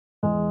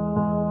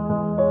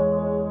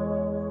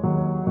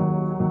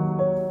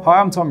Hi,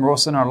 I'm Tom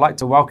Rawson. I'd like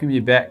to welcome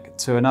you back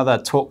to another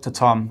Talk to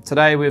Tom.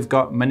 Today we've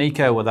got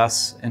Manukau with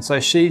us, and so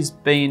she's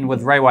been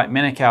with Ray White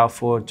Manukau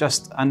for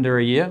just under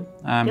a year.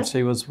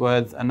 She was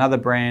with another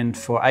brand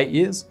for 8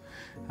 years.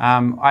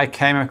 I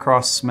came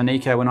across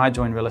Manukau when I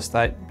joined real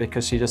estate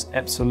because she just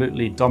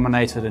absolutely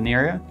dominated an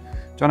area.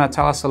 Do you want to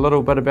tell us a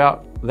little bit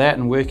about that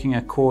and working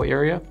a core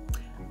area?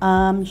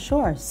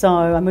 Sure. So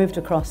I moved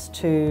across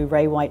to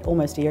Ray White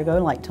almost a year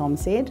ago, like Tom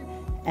said.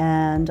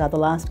 And the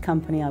last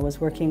company I was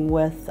working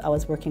with, I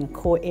was working a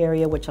core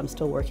area, which I'm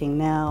still working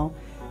now.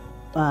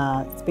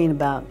 It's been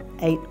about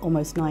 8,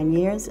 almost 9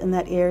 years in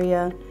that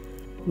area.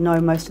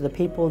 Know most of the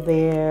people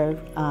there,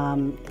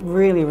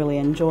 really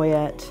enjoy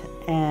it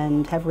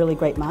and have really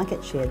great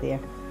market share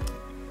there.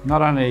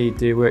 Not only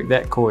do you work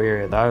that core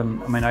area though, I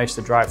mean I used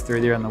to drive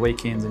through there on the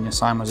weekends and your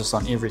sign was just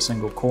on every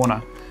single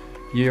corner.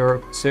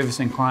 You're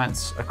servicing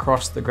clients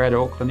across the Greater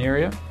Auckland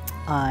area?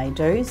 I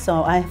do.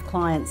 So I have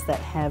clients that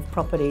have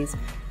properties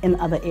in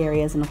other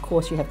areas, and of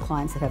course you have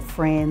clients that have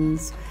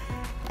friends,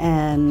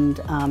 and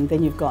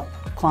then you've got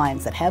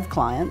clients that have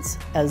clients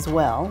as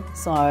well.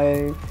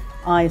 So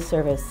I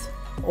service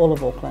all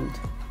of Auckland.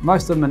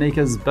 Most of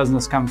Manukau's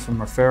business comes from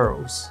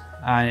referrals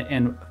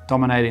and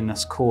dominating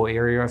this core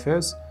area of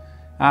hers.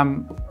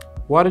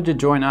 Why did you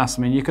join us?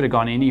 I mean, you could have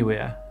gone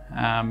anywhere.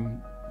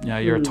 You know,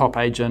 you're a top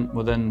agent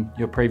within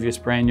your previous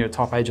brand, you're a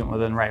top agent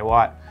within Ray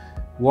White.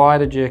 Why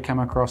did you come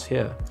across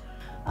here?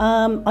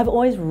 I've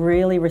always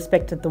really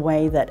respected the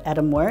way that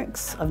Adam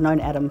works. I've known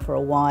Adam for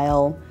a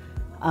while,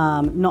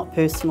 not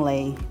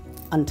personally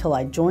until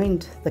I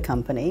joined the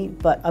company,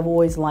 but I've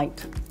always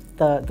liked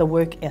the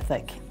work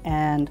ethic.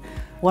 And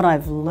what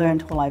I've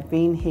learned while I've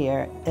been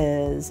here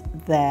is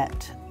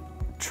that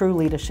true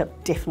leadership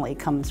definitely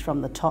comes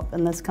from the top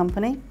in this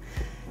company.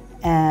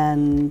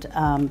 And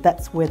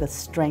that's where the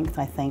strength,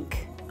 I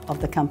think,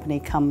 of the company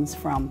comes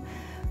from.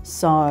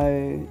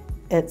 So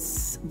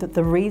it's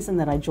the reason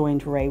that I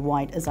joined Ray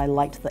White is I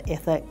liked the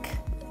ethic,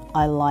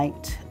 I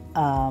liked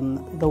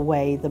the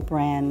way the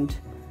brand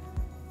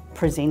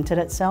presented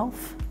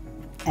itself,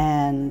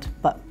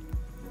 but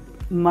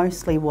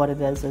mostly what it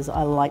is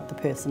I like the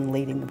person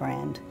leading the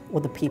brand, or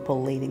the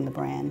people leading the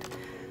brand.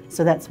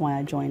 So that's why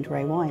I joined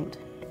Ray White.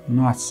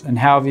 Nice. And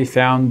how have you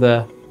found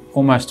the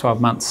almost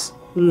 12 months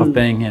of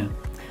being here?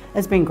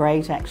 It's been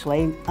great,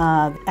 actually.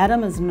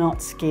 Adam is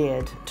not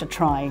scared to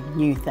try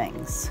new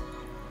things.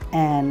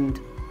 And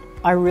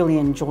I really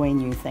enjoy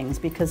new things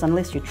because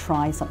unless you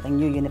try something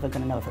new, you're never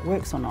going to know if it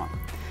works or not.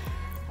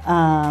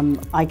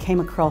 I came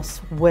across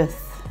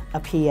with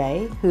a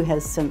PA who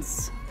has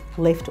since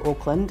left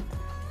Auckland,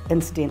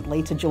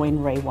 incidentally, to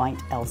join Ray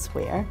White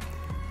elsewhere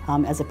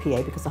as a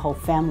PA because the whole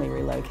family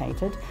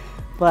relocated.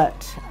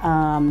 But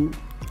I'm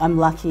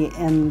lucky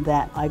in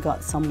that I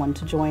got someone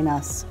to join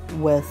us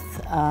with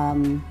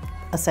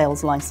a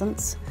sales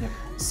license. Yep.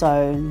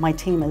 So my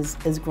team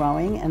is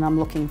growing, and I'm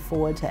looking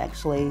forward to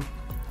actually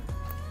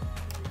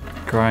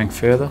growing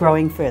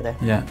further.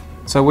 Yeah.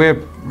 So we're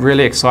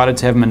really excited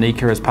to have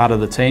Manukau as part of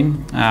the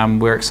team.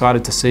 We're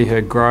excited to see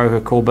her grow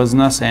her core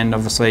business and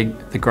obviously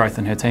the growth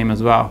in her team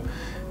as well.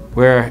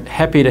 We're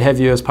happy to have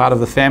you as part of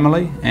the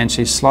family, and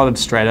she's slotted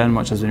straight in,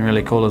 which has been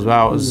really cool as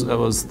well. It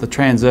was the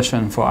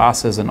transition for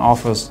us as an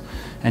office,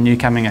 and you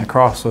coming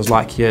across was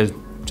like you're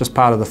just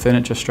part of the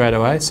furniture straight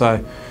away.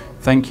 So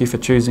thank you for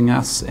choosing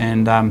us,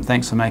 and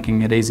thanks for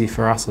making it easy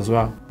for us as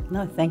well.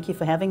 No, thank you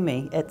for having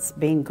me. It's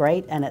been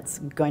great, and it's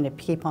going to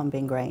keep on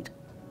being great.